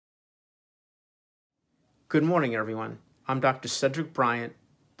Good morning, everyone. I'm Dr. Cedric Bryant,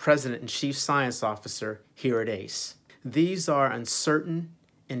 President and Chief Science Officer here at ACE. These are uncertain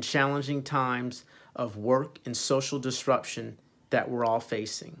and challenging times of work and social disruption that we're all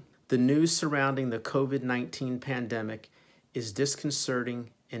facing. The news surrounding the COVID-19 pandemic is disconcerting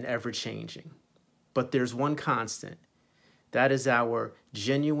and ever-changing. But there's one constant. That is our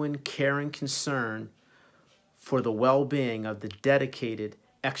genuine care and concern for the well-being of the dedicated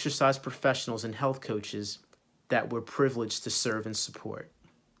exercise professionals and health coaches that we're privileged to serve and support.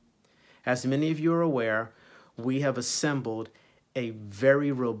 As many of you are aware, we have assembled a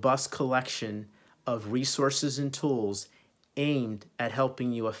very robust collection of resources and tools aimed at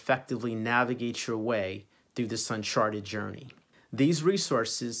helping you effectively navigate your way through this uncharted journey. These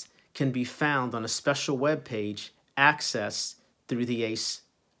resources can be found on a special web page accessed through the ACE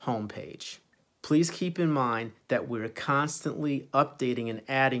homepage. Please keep in mind that we're constantly updating and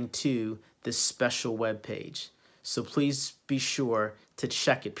adding to this special web page, so please be sure to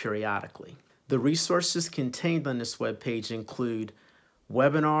check it periodically. The resources contained on this web page include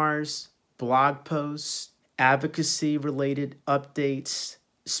webinars, blog posts, advocacy-related updates,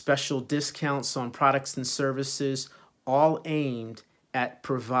 special discounts on products and services, all aimed at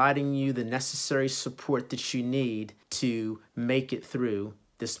providing you the necessary support that you need to make it through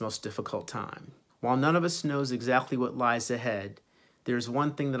this most difficult time. While none of us knows exactly what lies ahead, there's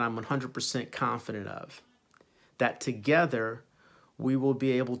one thing that I'm 100% confident of, that together we will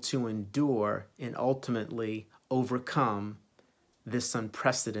be able to endure and ultimately overcome this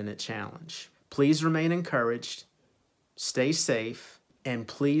unprecedented challenge. Please remain encouraged, stay safe, and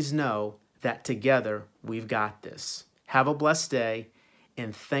please know that together we've got this. Have a blessed day,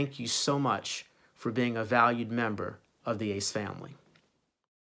 and thank you so much for being a valued member of the ACE family.